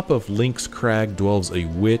the top of Lynx Crag dwells a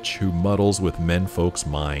witch who muddles with menfolk's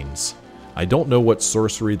minds. I don't know what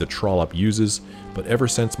sorcery the trollop uses, but ever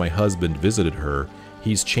since my husband visited her,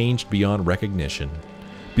 he's changed beyond recognition.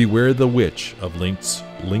 Beware the witch of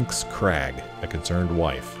Lynx Crag, a concerned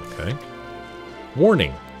wife. Okay.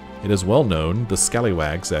 Warning. It is well known the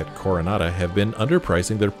scallywags at Coronata have been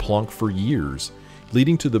underpricing their plonk for years,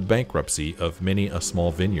 leading to the bankruptcy of many a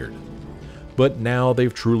small vineyard. But now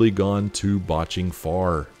they've truly gone to botching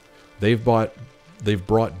far. They've brought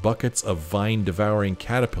buckets of vine-devouring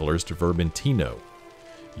caterpillars to Vermentino.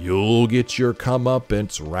 You'll get your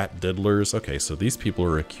comeuppance, rat diddlers. Okay, so these people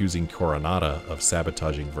are accusing Coronata of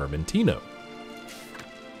sabotaging Vermentino.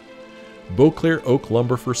 Beauclair oak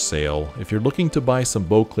lumber for sale. If you're looking to buy some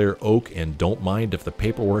Beauclair oak and don't mind if the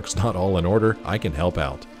paperwork's not all in order, I can help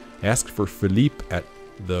out. Ask for Philippe at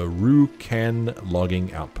the Rue Can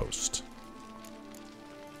Logging Outpost.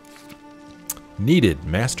 Needed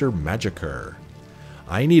Master Magicur.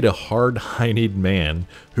 I need a hard-hined man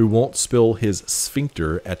who won't spill his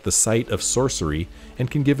sphincter at the sight of sorcery and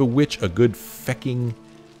can give a witch a good fecking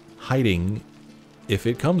hiding if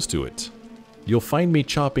it comes to it. You'll find me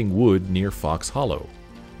chopping wood near Fox Hollow.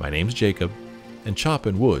 My name's Jacob, and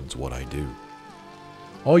chopping wood's what I do.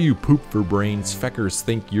 All you poop-for-brains feckers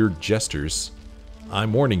think you're jesters.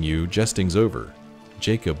 I'm warning you, jesting's over.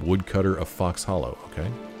 Jacob, woodcutter of Fox Hollow,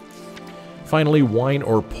 okay? Finally, wine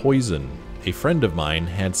or poison. A friend of mine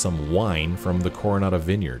had some wine from the Coronata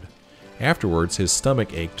Vineyard. Afterwards, his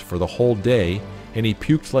stomach ached for the whole day, and he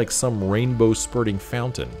puked like some rainbow-spurting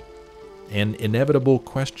fountain. And inevitable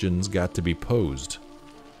questions got to be posed.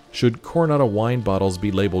 Should Coronata wine bottles be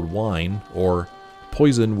labeled wine, or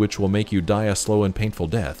poison which will make you die a slow and painful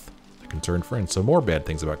death? A concerned friend. So more bad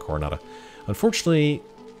things about Coronata. Unfortunately,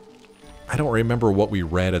 I don't remember what we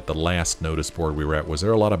read at the last notice board we were at. Was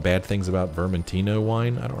there a lot of bad things about Vermentino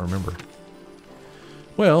wine? I don't remember.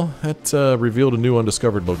 Well, that revealed a new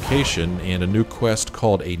undiscovered location and a new quest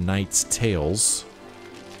called A Knight's Tales.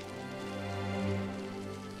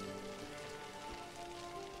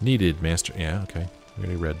 Needed Master... Yeah, okay. We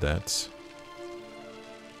already read that.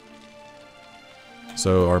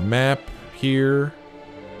 So our map here...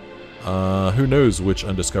 who knows which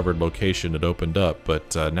undiscovered location it opened up,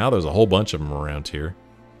 but now there's a whole bunch of them around here.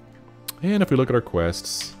 And if we look at our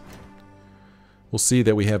quests, we'll see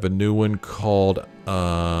that we have a new one called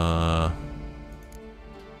A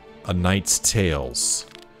Knight's Tales.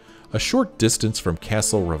 A short distance from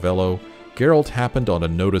Castel Ravello, Geralt happened on a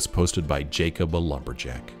notice posted by Jacob, a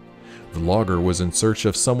lumberjack. The logger was in search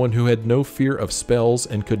of someone who had no fear of spells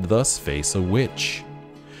and could thus face a witch.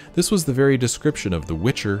 This was the very description of the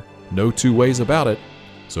Witcher, no two ways about it,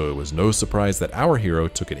 so it was no surprise that our hero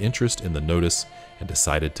took an interest in the notice and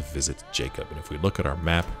decided to visit Jacob. And if we look at our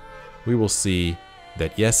map, we will see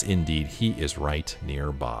that yes, indeed, he is right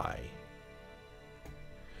nearby.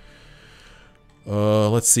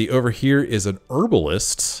 Let's see, over here is an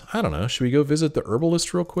herbalist. I don't know, should we go visit the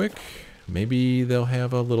herbalist real quick? Maybe they'll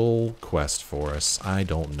have a little quest for us. I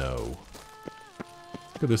don't know.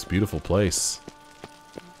 Look at this beautiful place.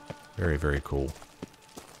 Very, very cool.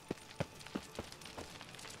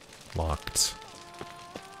 Locked.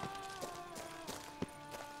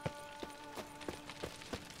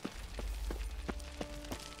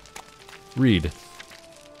 Read.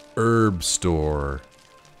 Herb store.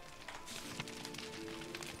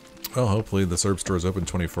 Well, hopefully this herb store is open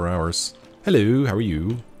 24 hours. Hello, how are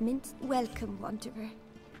you? Welcome, wanderer.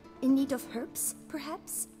 In need of herbs,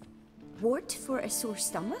 perhaps? Wort for a sore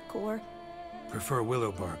stomach, or... Prefer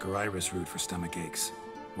willow bark or iris root for stomach aches.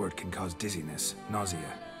 Wort can cause dizziness, nausea.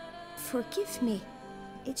 Forgive me.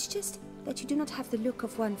 It's just that you do not have the look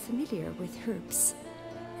of one familiar with herbs.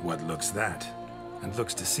 What looks that? And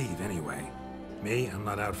looks deceive anyway. Me, I'm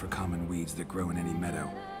not out for common weeds that grow in any meadow.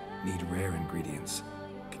 Need rare ingredients.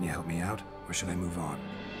 Can you help me out, or should I move on?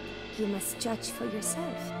 You must judge for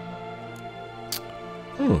yourself.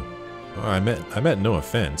 Oh, I meant no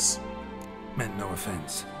offense. Meant no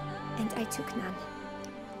offense. And I took none.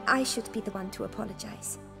 I should be the one to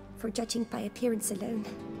apologize for judging by appearance alone.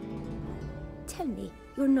 Tell me,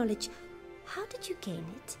 your knowledge, how did you gain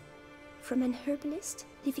it? From an herbalist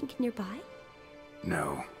living nearby?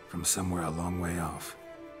 No, from somewhere a long way off.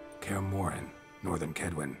 Kaer Morhen, northern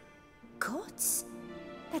Kedwin. Gods?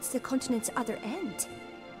 That's the continent's other end.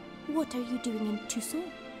 What are you doing in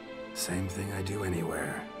Toussaint? Same thing I do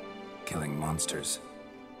anywhere. Killing monsters.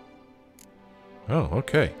 Oh,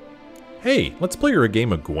 okay. Hey, let's play her a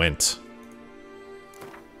game of Gwent.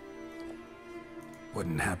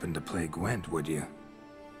 Wouldn't happen to play Gwent, would you?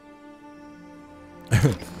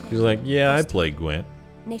 He's like, yeah, I play Gwent.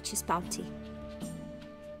 Nature's bounty.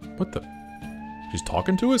 What the? She's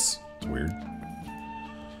talking to us? It's weird.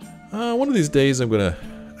 One of these days I'm gonna...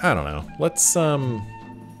 I don't know. Let's, Boy,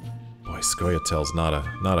 Scoia'tael's not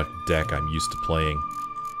a deck I'm used to playing.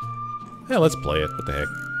 Yeah, let's play it. What the heck?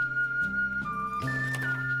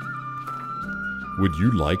 Would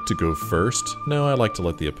you like to go first? No, I like to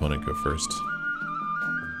let the opponent go first.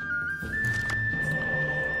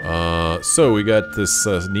 So we got this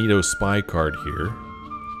Nito spy card here.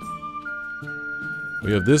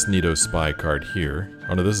 We have this Nito spy card here.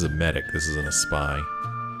 Oh no, this is a medic. This isn't a spy.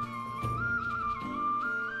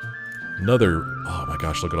 Another... Oh my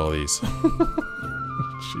gosh, look at all these.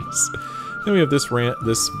 Jeez. Then we have this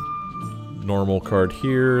normal card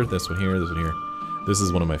here, this one here, this one here. This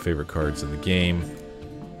is one of my favorite cards in the game.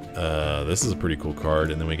 This is a pretty cool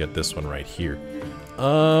card, and then we got this one right here.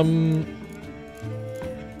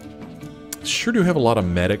 Sure do have a lot of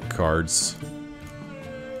medic cards.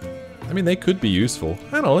 I mean, they could be useful.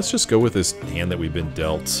 I don't know, let's just go with this hand that we've been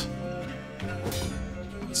dealt.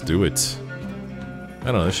 Let's do it. I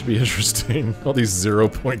don't know, this should be interesting. All these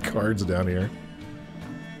 0-point cards down here.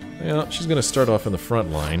 Yeah, she's gonna start off in the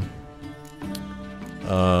front line.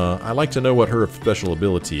 I like to know what her special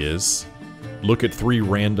ability is. Look at 3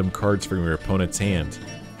 random cards from your opponent's hand.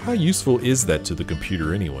 How useful is that to the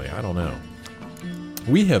computer anyway? I don't know.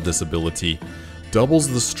 We have this ability, doubles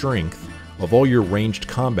the strength of all your ranged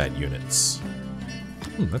combat units.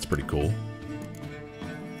 That's pretty cool.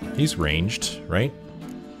 He's ranged, right?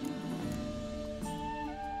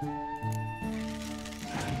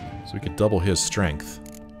 So we could double his strength.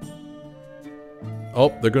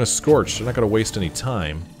 Oh, they're gonna scorch. They're not gonna waste any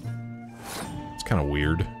time. It's kind of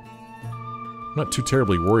weird. I'm not too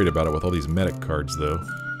terribly worried about it with all these medic cards, though.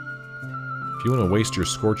 If you want to waste your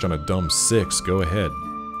scorch on a dumb 6, go ahead.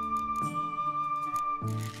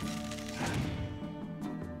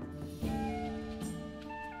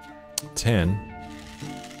 $10.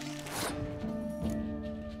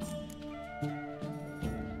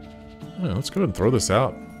 Oh, let's go ahead and throw this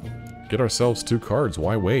out. Get ourselves 2 cards.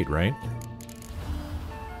 Why wait, right?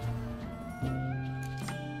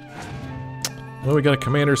 Well, we got a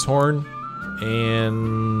commander's horn,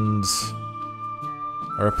 and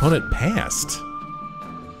our opponent passed.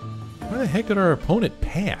 Why the heck did our opponent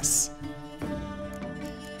pass?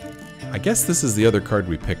 I guess this is the other card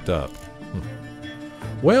we picked up.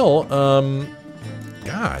 Well,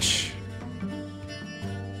 gosh.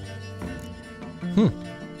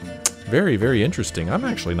 Very, very interesting. I'm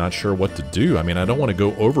actually not sure what to do. I mean, I don't want to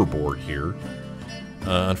go overboard here.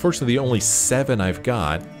 Unfortunately, the only 7 I've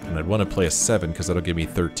got, and I'd want to play a 7 because that'll give me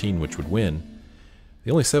 13, which would win.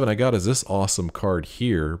 The only 7 I got is this awesome card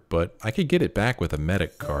here, but I could get it back with a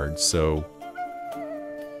medic card, so...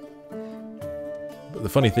 But the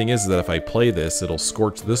funny thing is that if I play this, it'll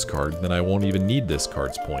scorch this card, then I won't even need this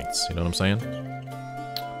card's points. You know what I'm saying?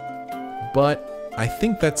 But I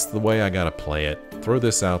think that's the way I gotta play it. Throw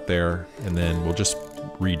this out there, and then we'll just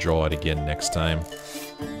redraw it again next time.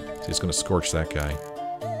 So it's gonna scorch that guy.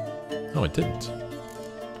 Oh, it didn't.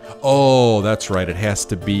 Oh, that's right. It has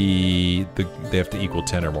to be... They have to equal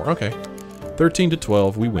 10 or more. Okay. 13 to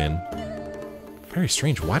 12, we win. Very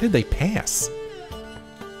strange. Why did they pass?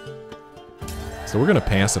 So we're going to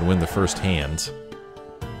pass and win the first hand.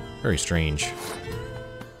 Very strange.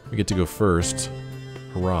 We get to go first.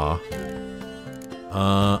 Hurrah.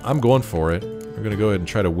 I'm going for it. We're going to go ahead and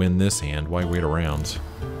try to win this hand. Why wait around?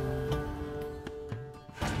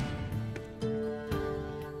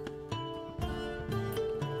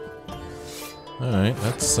 Alright,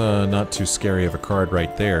 that's not too scary of a card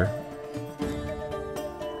right there. Go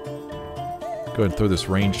ahead and throw this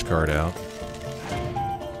ranged card out.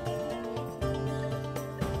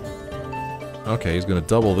 Okay, he's going to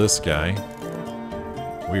double this guy.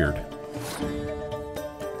 Weird.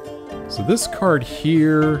 So this card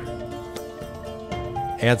here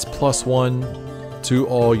adds +1 to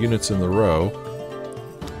all units in the row.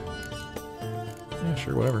 Yeah,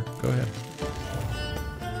 sure, whatever. Go ahead.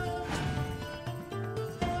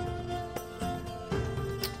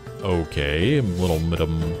 Okay, a little bit of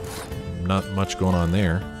not much going on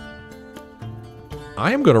there.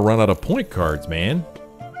 I am going to run out of point cards, man.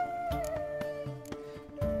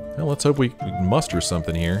 Well, let's hope we can muster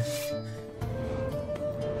something here.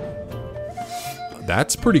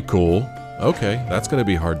 That's pretty cool. Okay, that's going to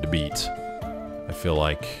be hard to beat, I feel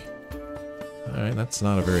like. Alright, that's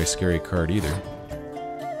not a very scary card either.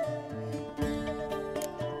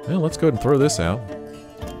 Well, let's go ahead and throw this out.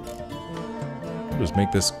 Just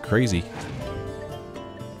make this crazy.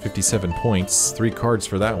 57 points, 3 cards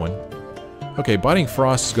for that one. Okay, Biting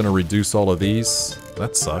Frost is going to reduce all of these.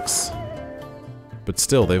 That sucks. But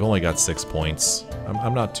still, they've only got 6 points.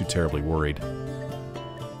 I'm not too terribly worried.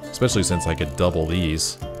 Especially since I could double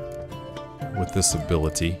these with this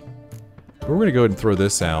ability. But we're going to go ahead and throw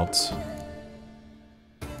this out,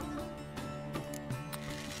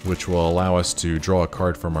 which will allow us to draw a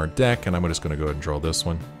card from our deck, and I'm just going to go ahead and draw this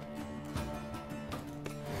one.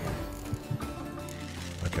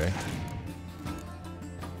 Okay.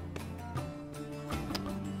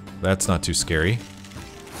 That's not too scary.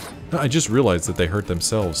 I just realized that they hurt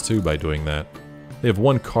themselves too by doing that. They have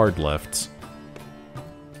 1 card left.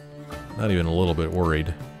 Not even a little bit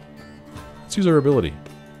worried. Let's use our ability.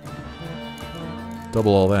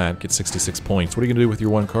 Double all that, get 66 points. What are you going to do with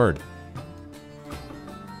your 1 card?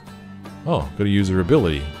 Oh, gotta use her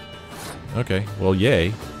ability. Okay, well,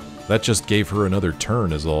 yay. That just gave her another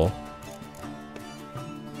turn is all.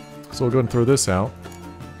 So we'll go ahead and throw this out.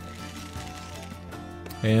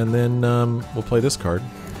 And then we'll play this card.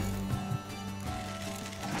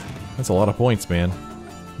 That's a lot of points, man.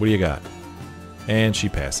 What do you got? And she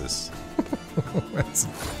passes. That's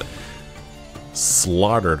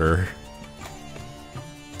slaughtered her.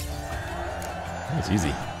 That's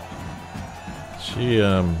easy. She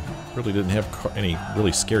really didn't have any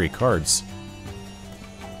really scary cards.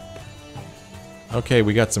 Okay,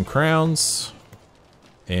 we got some crowns.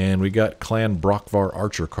 And we got Clan Brockvar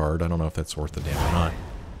Archer card. I don't know if that's worth a damn or not.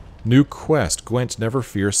 New quest. Gwent, never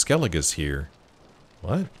fear, Skellige's here.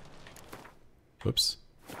 What? Whoops.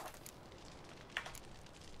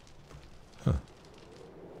 Huh.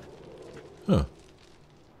 Huh.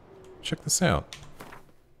 Check this out.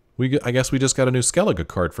 I guess we just got a new Skellige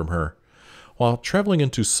card from her. While traveling in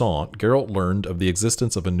Toussaint, Geralt learned of the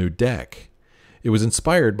existence of a new deck. It was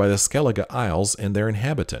inspired by the Skellige Isles and their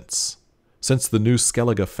inhabitants. Since the new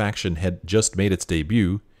Skellige faction had just made its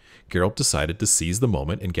debut, Geralt decided to seize the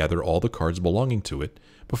moment and gather all the cards belonging to it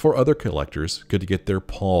before other collectors could get their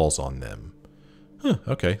paws on them. Huh,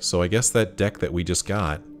 okay, so I guess that deck that we just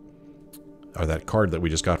got, or that card that we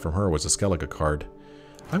just got from her was a Skellige card.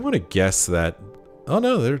 I'm going to guess that... Oh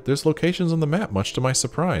no, there's locations on the map, much to my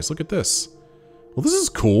surprise. Look at this. Well, this is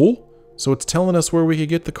cool. So it's telling us where we could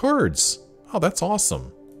get the cards. Oh, that's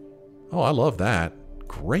awesome. Oh, I love that.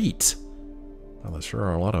 Great. Well, there sure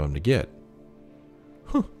are a lot of them to get.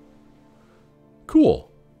 Huh.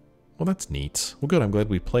 Cool. Well, that's neat. Well, good. I'm glad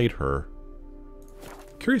we played her.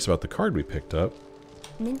 Curious about the card we picked up.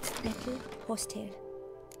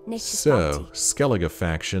 So, Skellige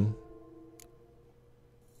faction.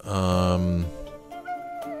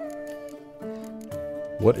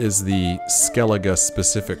 What is the Skellige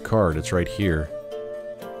specific card? It's right here.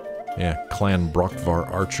 Yeah, Clan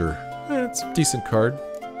Brockvar Archer. It's a decent card.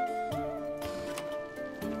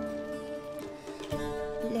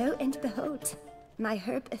 Lo and behold, my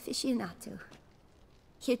herb aficionado.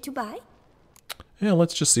 Here to buy? Yeah,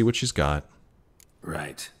 let's just see what she's got.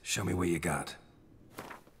 Right. Show me what you got.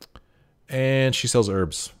 And she sells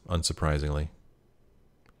herbs, unsurprisingly.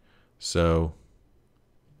 So,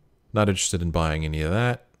 not interested in buying any of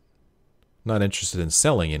that. Not interested in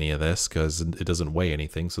selling any of this, because it doesn't weigh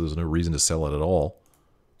anything, so there's no reason to sell it at all.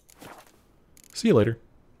 See you later.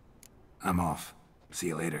 I'm off. See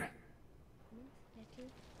you later.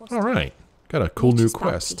 Alright. Got a cool new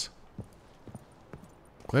quest.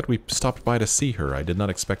 Glad we stopped by to see her. I did not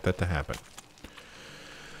expect that to happen.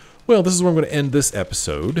 Well, this is where I'm going to end this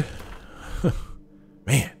episode.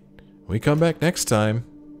 Man, when we come back next time,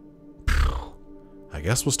 I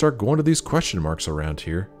guess we'll start going to these question marks around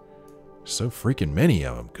here. So freaking many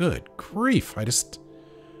of them. Good grief.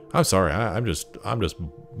 I'm sorry. I'm just,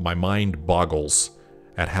 my mind boggles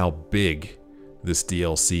at how big this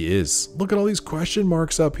DLC is. Look at all these question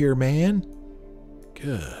marks up here, man.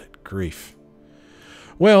 Good grief.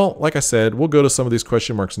 Well, like I said, we'll go to some of these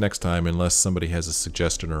question marks next time unless somebody has a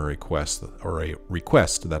suggestion or a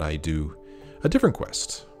request that I do a different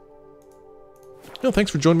quest. Well,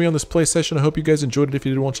 thanks for joining me on this play session. I hope you guys enjoyed it. If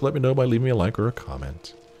you did, why don't you let me know by leaving me a like or a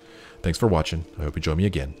comment. Thanks for watching. I hope you join me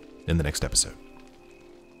again in the next episode.